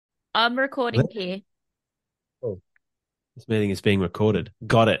I'm recording here. Oh, this meeting is being recorded.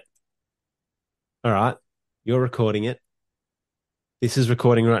 Got it. All right. You're recording it. This is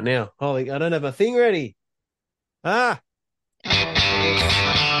recording right now. Holy, I don't have my thing ready. Ah,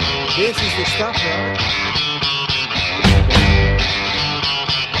 Oh, Chris. this is the stuff, right?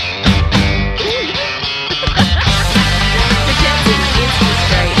 The dancing is just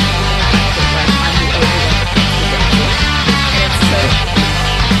great. I love the fact that like I'm the only one that does the dancing, and it's so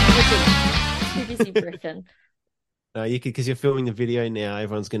listen, too busy Griffin. No, you could because you're filming the video now.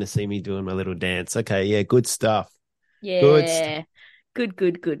 Everyone's going to see me doing my little dance. Okay, yeah, good stuff. Good stuff. Yeah. Good,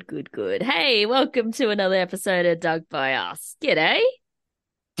 good, good, good, good. Hey, welcome to another episode of Doug by Us. G'day.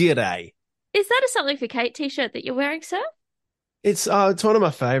 G'day. Is that a Something for Kate t-shirt that you're wearing, sir? It's one of my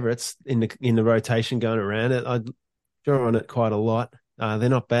favorites in the rotation going around it. I draw on it quite a lot. They're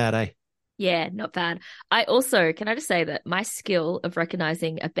not bad, eh? Yeah, not bad. I also, can I just say that my skill of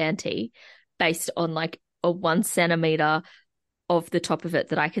recognizing a Banty based on like a 1 centimeter of the top of it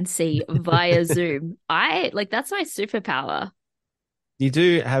that I can see via Zoom, I like that's my superpower. You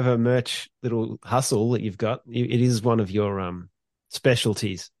do have a merch little hustle that you've got. It is one of your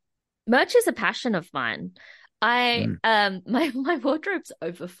specialties. Merch is a passion of mine. I Mm. my wardrobe's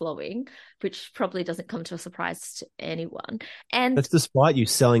overflowing, which probably doesn't come to a surprise to anyone. And That's despite you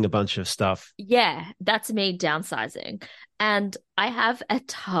selling a bunch of stuff. yeah, that's me downsizing. And I have a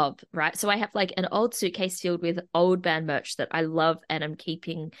tub, right? So I have like an old suitcase filled with old band merch that I love and I'm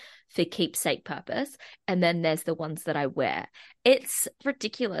keeping for keepsake purpose. And then there's the ones that I wear. It's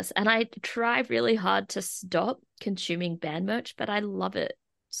ridiculous. And I try really hard to stop consuming band merch, but I love it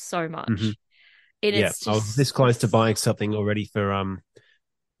so Hmm. much. It Yeah, is I was this close to just buying something already for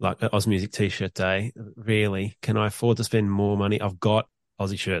like an Oz Music T-shirt day. Really, can I afford to spend more money? I've got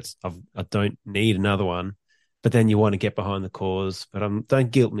Aussie shirts. I don't need another one. But then you want to get behind the cause. But don't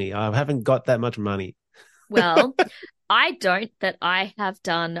guilt me. I haven't got that much money. well, I don't, but I have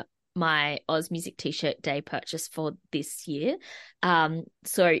done my Oz Music T-shirt day purchase for this year.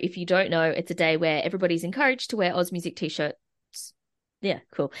 So if you don't know, it's a day where everybody's encouraged to wear Oz Music T-shirts. Yeah,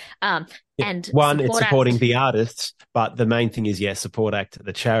 cool. Yeah. And One, it's support supporting act. the artists, but the main thing is, yeah, support act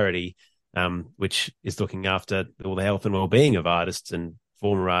the charity, which is looking after all the health and well-being of artists and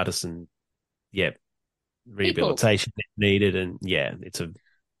former artists, and yeah, People. rehabilitation if needed. And yeah, it's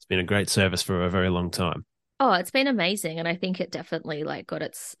been a great service for a very long time. Oh, it's been amazing, and I think it definitely like got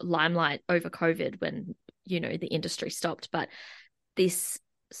its limelight over COVID when the industry stopped. But this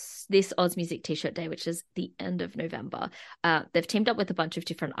this Oz Music T-shirt Day, which is the end of November, they've teamed up with a bunch of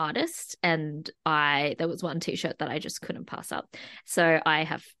different artists, and I there was one T-shirt that I just couldn't pass up, so I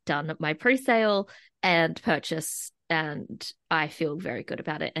have done my pre-sale and purchase, and I feel very good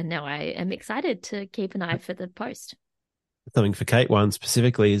about it. And now I am excited to keep an eye for the post. Something for Kate one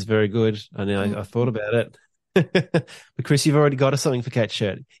specifically is very good. I know I thought Mm. about it. But Chris, you've already got a something for Kate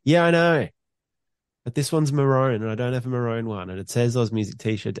shirt. Yeah, I know. But this one's maroon and I don't have a maroon one. And it says Oz Music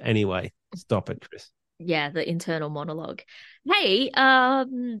T-shirt anyway. Stop it, Chris. Yeah, the internal monologue. Hey,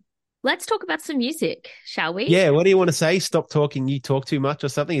 let's talk about some music, shall we? Yeah, what do you want to say? Stop talking. You talk too much or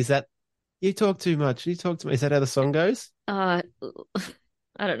something? Is that you talk too much? You talk to me. Is that how the song goes? Uh,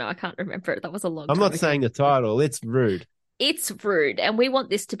 I don't know. I can't remember. That was a long I'm time not ago. saying the title. It's rude. It's rude, and we want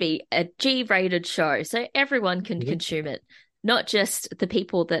this to be a G-rated show so everyone can consume it, not just the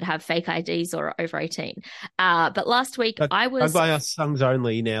people that have fake IDs or are over 18. But last week But I I was, buy us songs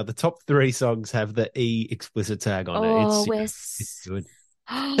only now. The top three songs have the E explicit tag on it. oh, It's good.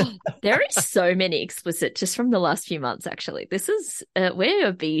 there is so many explicit just from the last few months, actually. This is, we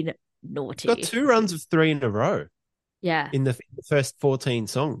have been Got naughty. two runs of three in a row Yeah. in the first 14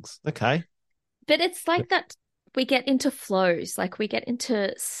 songs. Okay. But it's like that we get into flows, like we get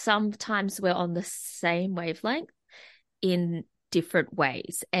into sometimes we're on the same wavelength in different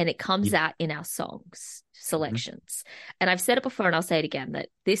ways, and it comes Yeah. out in our songs Mhm. selections. And I've said it before and I'll say it again that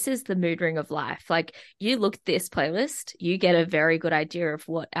this is the mood ring of life. Like you look at this playlist, you get a very good idea of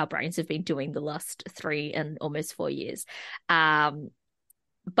what our brains have been doing the last 3 and almost 4 years.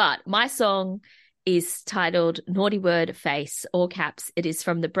 But my song is titled Naughty Word Face, all caps. It is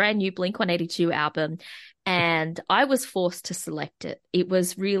from the brand new Blink 182 album. And I was forced to select it. It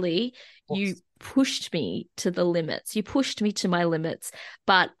was really, you pushed me to the limits. You pushed me to my limits,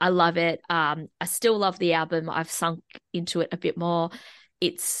 but I love it. I still love the album. I've sunk into it a bit more.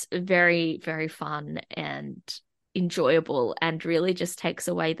 It's very, very fun and enjoyable and really just takes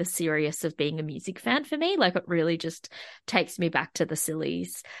away the serious of being a music fan for me. Like it really just takes me back to the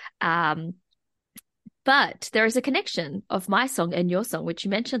sillies. Um, but there is a connection of my song and your song, which you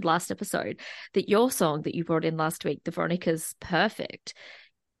mentioned last episode, that your song that you brought in last week, the Veronica's Perfect,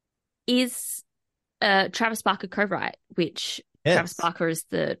 is Travis Barker co-write, which Travis Yes. Barker is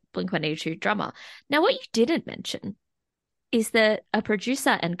the Blink-182 drummer. Now, what you didn't mention is that a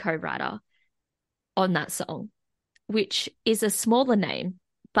producer and co-writer on that song, which is a smaller name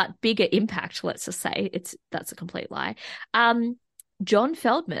but bigger impact, let's just say that's a complete lie. John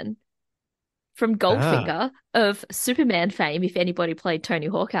Feldman from Ah, Goldfinger of Superman fame, if anybody played Tony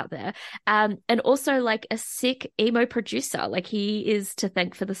Hawk out there, and also like a sick emo producer. Like he is to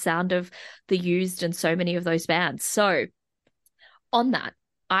thank for the sound of The Used and so many of those bands. So on that,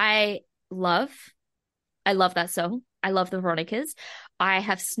 I love I love that song. I love the Veronicas. I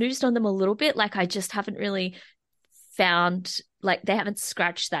have snoozed on them a little bit. Like I just haven't really found, like they haven't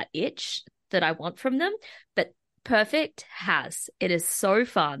scratched that itch that I want from them. But Perfect has. It is so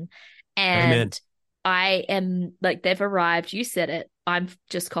fun. amen. And I am like, they've arrived. You said it. I'm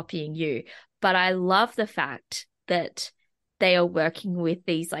just copying you. But I love the fact that they are working with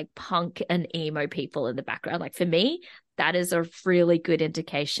these like punk and emo people in the background. Like for me, that is a really good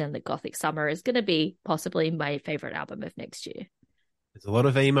indication that Gothic Summer is going to be possibly my favorite album of next year. There's a lot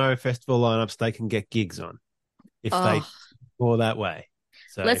of emo festival lineups they can get gigs on if they Oh, go that way.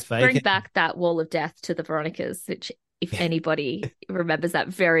 So let's if they bring can, back that Wall of Death to the Veronicas, which, if anybody remembers that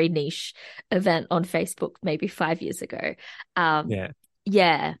very niche event on Facebook maybe 5 years ago. Um, yeah,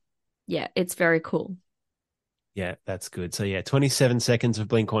 yeah, yeah, it's very cool. yeah, that's good. So yeah, 27 seconds of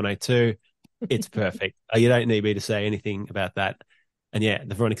Blink 182. It's perfect. You don't need me to say anything about that. And yeah,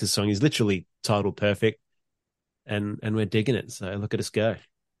 the Veronica's song is literally titled Perfect, and we're digging it. So look at us go.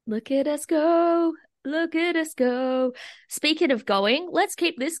 Look at us go. Look at us go. Speaking of going, let's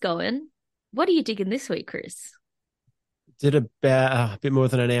keep this going. What are you digging this week, Chris? Did about a bit more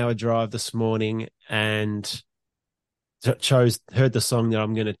than an hour drive this morning and heard the song that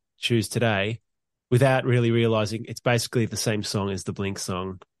I'm going to choose today without really realizing it's basically the same song as the Blink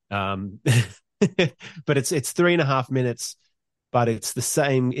song. But it's 3.5 minutes, but it's the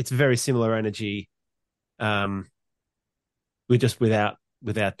same. It's very similar energy. Um, we're just without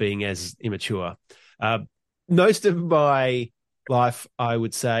being as immature. Uh, Most of my life, I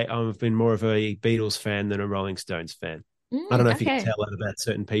would say, I've been more of a Beatles fan than a Rolling Stones fan. I don't know if you can Okay. tell that about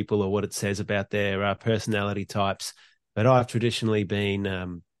certain people or what it says about their personality types, but I've traditionally been,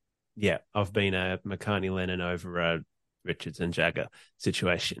 I've been a McCartney Lennon over a Richards and Jagger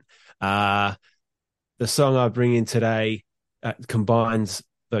situation. The song I bring in today combines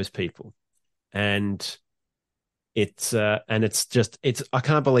those people, and it's I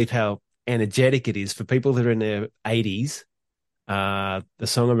can't believe how energetic it is for people that are in their 80s. The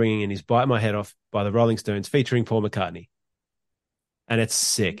song I'm bringing in is "Bite My Head Off" by the Rolling Stones, featuring Paul McCartney, and it's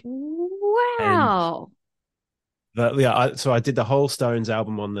sick. And Wow. so I did the whole Stones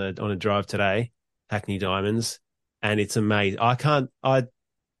album on a drive today, Hackney Diamonds, and it's amazing.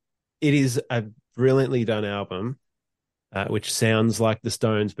 It is a brilliantly done album, which sounds like the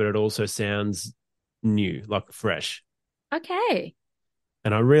Stones, but it also sounds new, like fresh. Okay.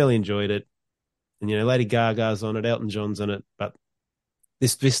 And I really enjoyed it. And Lady Gaga's on it, Elton John's on it, but the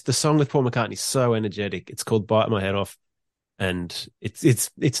song with Paul McCartney is so energetic. It's called "Bite My Head Off," and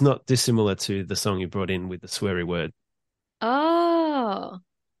it's not dissimilar to the song you brought in with the sweary word. Oh,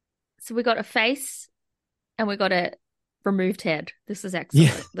 so we got a face and we got a removed head. This is Yeah,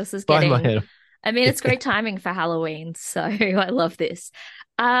 excellent. This is bite my getting, head off. I mean, it's great timing for Halloween. So I love this.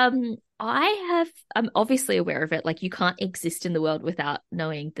 I'm obviously aware of it. Like you can't exist in the world without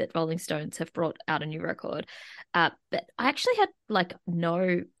knowing that Rolling Stones have brought out a new record. But I actually had like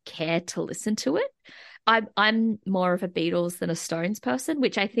no care to listen to it. I'm more of a Beatles than a Stones person,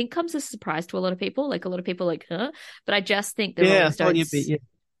 which I think comes as a surprise to a lot of people. Like a lot of people like, huh? But I just think the Yeah, Rolling I thought you'd be. Stones, Yeah.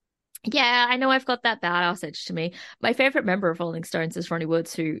 yeah, I know I've got that badass edge to me. My favorite member of Rolling Stones is Ronnie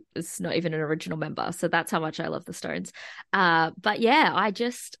Woods, who is not even an original member. So that's how much I love the Stones. But yeah, I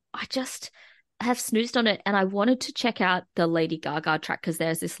just have snoozed on it and I wanted to check out the Lady Gaga track because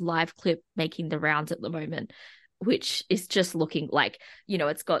there's this live clip making the rounds at the moment, which is just looking like,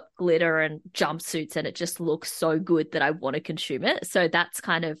 it's got glitter and jumpsuits and it just looks so good that I want to consume it. So that's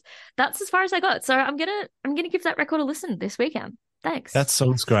as far as I got. So I'm gonna give that record a listen this weekend. Thanks. That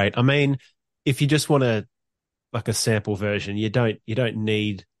song's great. I mean, if you just want like a sample version, you don't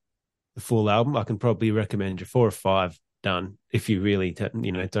need the full album. I can probably recommend you 4 or 5 done if you really don't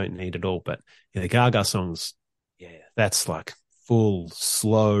need it all. But the Gaga songs, yeah, that's like full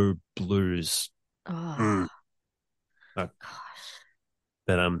slow blues. Mm. Oh, Uh, gosh.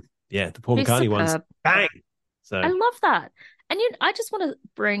 But yeah, the Paul He's McCartney ones, superb. bang. I So love that. And I just want to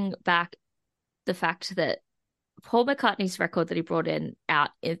bring back the fact that Paul McCartney's record that he brought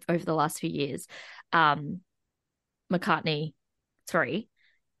over the last few years, um, McCartney 3,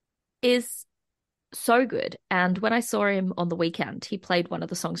 is so good. And when I saw him on the weekend, he played one of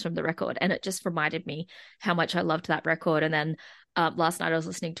the songs from the record, and it just reminded me how much I loved that record. And then last night I was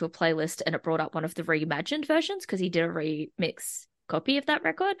listening to a playlist, and it brought up one of the reimagined versions because he did a remix copy of that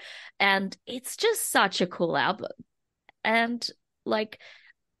record, and it's just such a cool album. And like,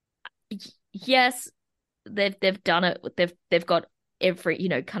 yes, they've done it. They've got every,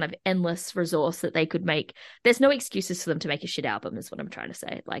 kind of endless resource that they could make. There's no excuses for them to make a shit album, is what I'm trying to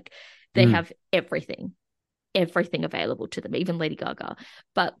say. Like, they have everything available to them, even Lady Gaga.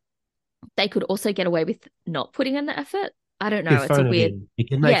 But they could also get away with not putting in the effort. I don't know. It's a weird. You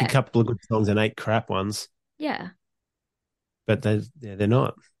can make a couple of good songs and 8 crap ones. Yeah. But they're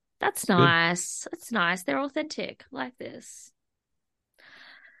not. That's nice. That's nice. They're authentic like this.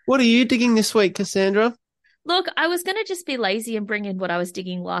 What are you digging this week, Cassandra? Look, I was going to just be lazy and bring in what I was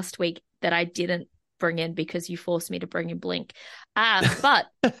digging last week that I didn't bring in because you forced me to bring in Blink. But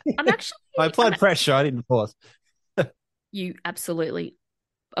I'm actually... I applied pressure. I didn't force. You absolutely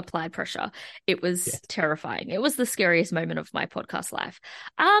applied pressure. It was terrifying. It was the scariest moment of my podcast life.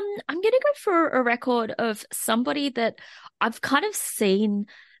 I'm going to go for a record of somebody that I've kind of seen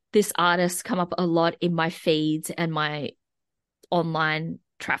this artist come up a lot in my feeds and my online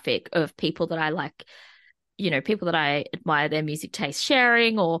traffic of people that I like, people that I admire their music taste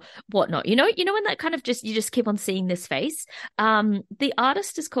sharing or whatnot. When that kind of you just keep on seeing this face. The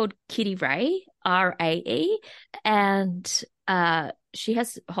artist is called Kitty Rae, Rae, and she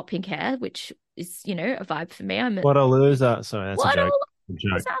has hot pink hair, which is, a vibe for me. What a loser. Sorry, that's a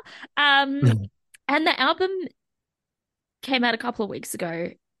joke. And the album came out a couple of weeks ago,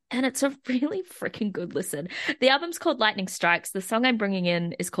 and it's a really freaking good listen. The album's called Lightning Strikes. The song I'm bringing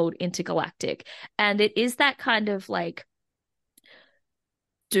in is called Intergalactic. And it is that kind of like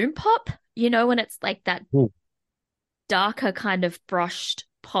doom pop, when it's like that darker kind of brushed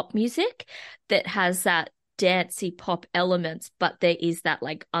pop music that has that dancey pop elements, but there is that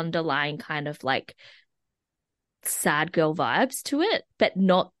like underlying kind of like sad girl vibes to it, but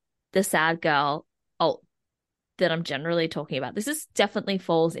not the sad girl that I'm generally talking about. This is definitely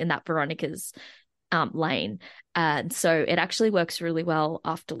falls in that Veronica's lane. And so it actually works really well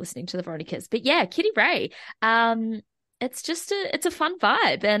after listening to the Veronicas. But yeah, Kitty Rae, it's a fun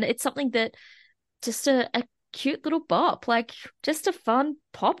vibe, and it's something that just a cute little bop, like just a fun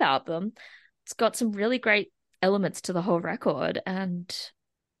pop album. It's got some really great elements to the whole record, and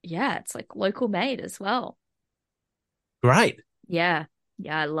yeah, it's like local made as well. Great. Yeah,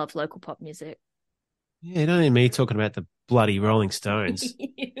 I love local pop music. Yeah, don't need me talking about the bloody Rolling Stones.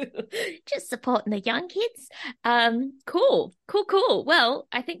 Just supporting the young kids. Cool. Well,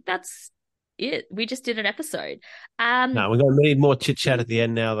 I think that's it. We just did an episode. No, we're going to need more chit chat at the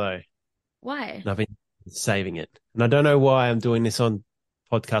end now, though. Why? And I've been saving it, and I don't know why I'm doing this on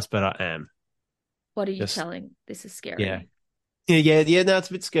podcast, but I am. What are you telling? This is scary. Yeah. No, it's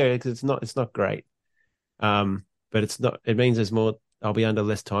a bit scary because it's not great. But it's not. It means there's more. I'll be under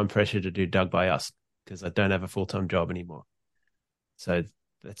less time pressure to do Doug by Us because I don't have a full-time job anymore. So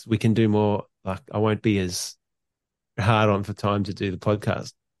we can do more. Like, I won't be as hard on for time to do the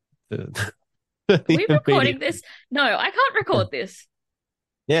podcast. Are we recording this? No, I can't record this.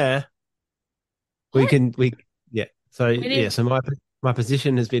 Yeah. What? So my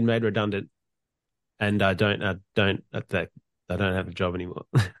position has been made redundant, and I don't have a job anymore.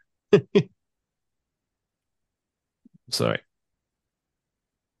 Sorry.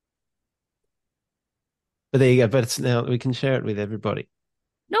 But there you go. But it's now we can share it with everybody.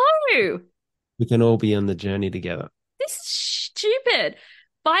 No. We can all be on the journey together. This is stupid.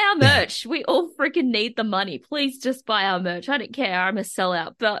 Buy our merch. We all freaking need the money. Please just buy our merch. I don't care. I'm a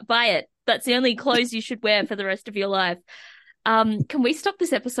sellout, but buy it. That's the only clothes you should wear for the rest of your life. Can we stop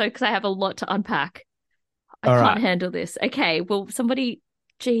this episode? Because I have a lot to unpack. I can't handle this. Okay. Well,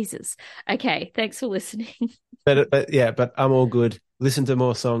 Jesus. Okay. Thanks for listening. But I'm all good. Listen to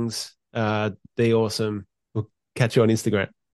more songs. Be awesome. We'll catch you on Instagram.